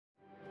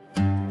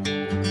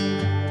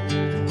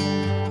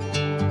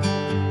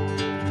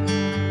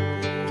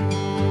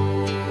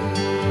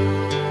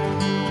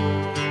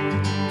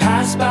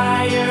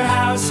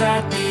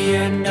house at the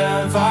end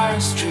of our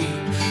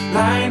street,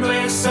 lined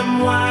with some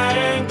white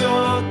and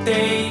gold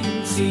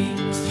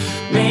daisies,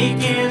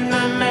 making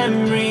the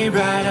memory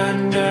right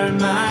under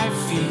my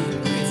feet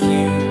with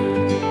you.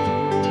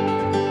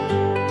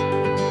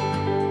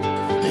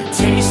 The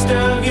taste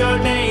of your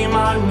name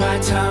on my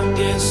tongue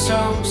is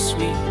so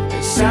sweet,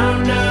 the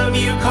sound of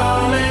you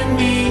calling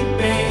me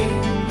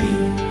baby,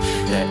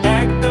 the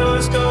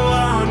echoes go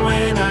on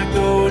when I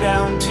go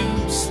down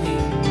to sleep.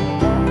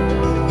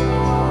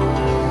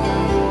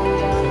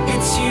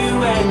 It's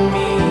you and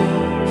me,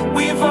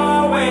 we've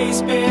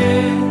always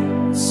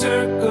been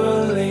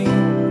circling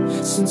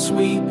since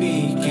we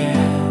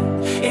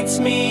began. It's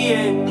me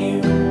and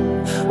you,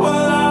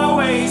 we'll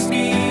always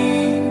be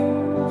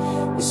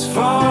as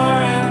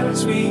far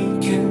as we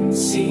can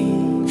see.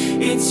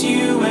 It's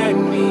you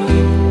and me,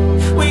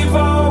 we've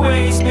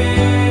always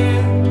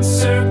been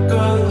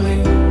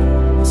circling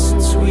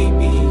since we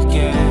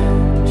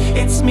began.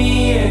 It's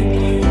me and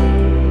you,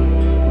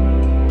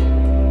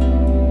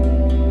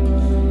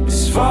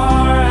 as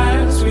far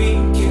as we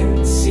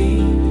can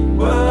see,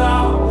 we'll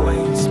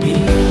always be.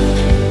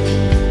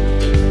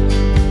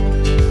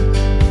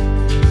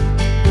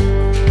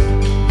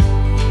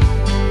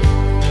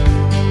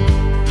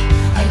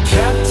 I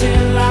kept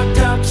it locked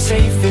up,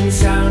 safe and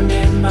sound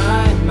in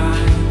my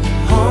mind,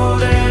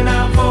 holding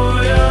out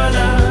for your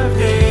love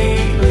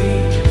daily.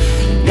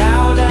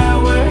 Now that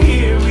we're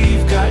here,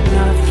 we've got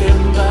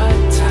nothing but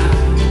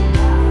time.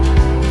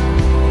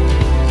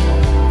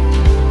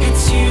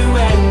 It's you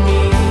and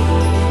me,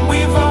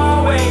 we've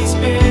always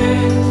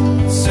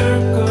been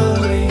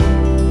circling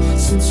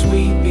since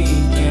we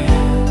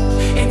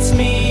began. It's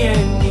me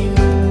and you,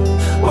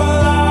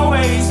 we'll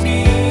always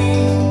be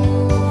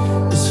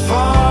as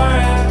far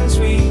as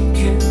we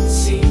can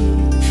see.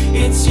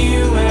 It's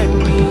you and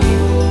me,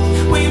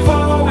 we've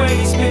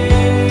always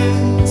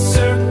been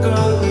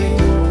circling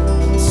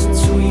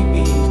since we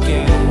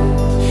began.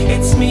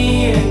 It's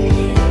me and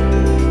you,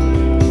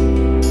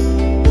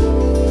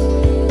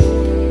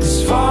 as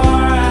far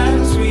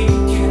as we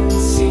can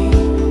see,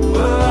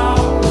 we'll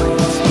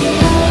always be.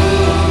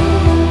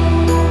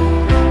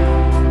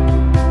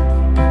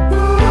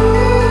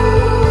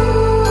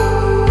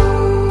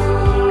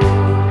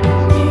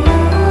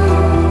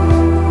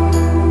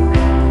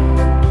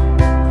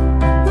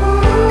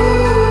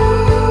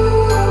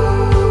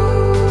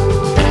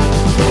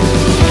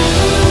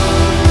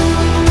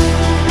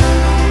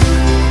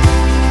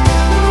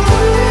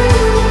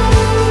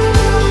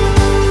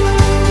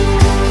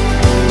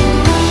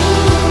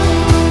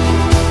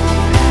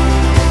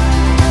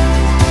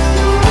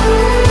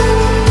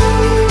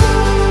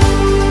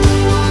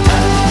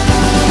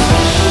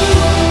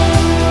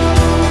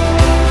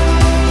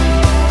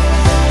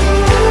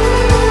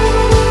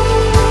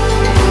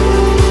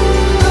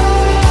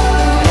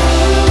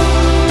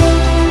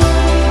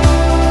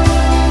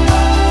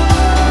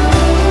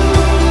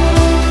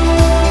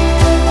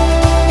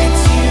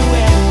 It's you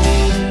and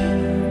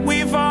me,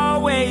 we've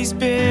always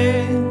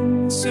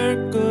been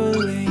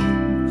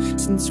circling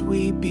since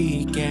we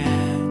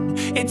began.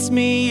 It's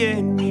me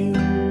and you,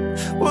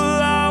 we'll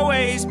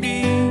always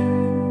be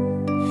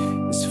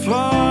as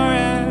far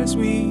as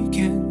we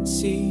can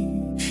see.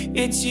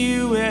 It's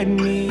you and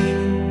me,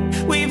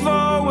 we've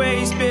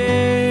always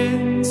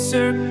been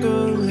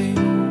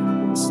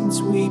circling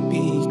since we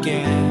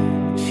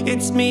began.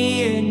 It's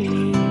me and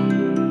you,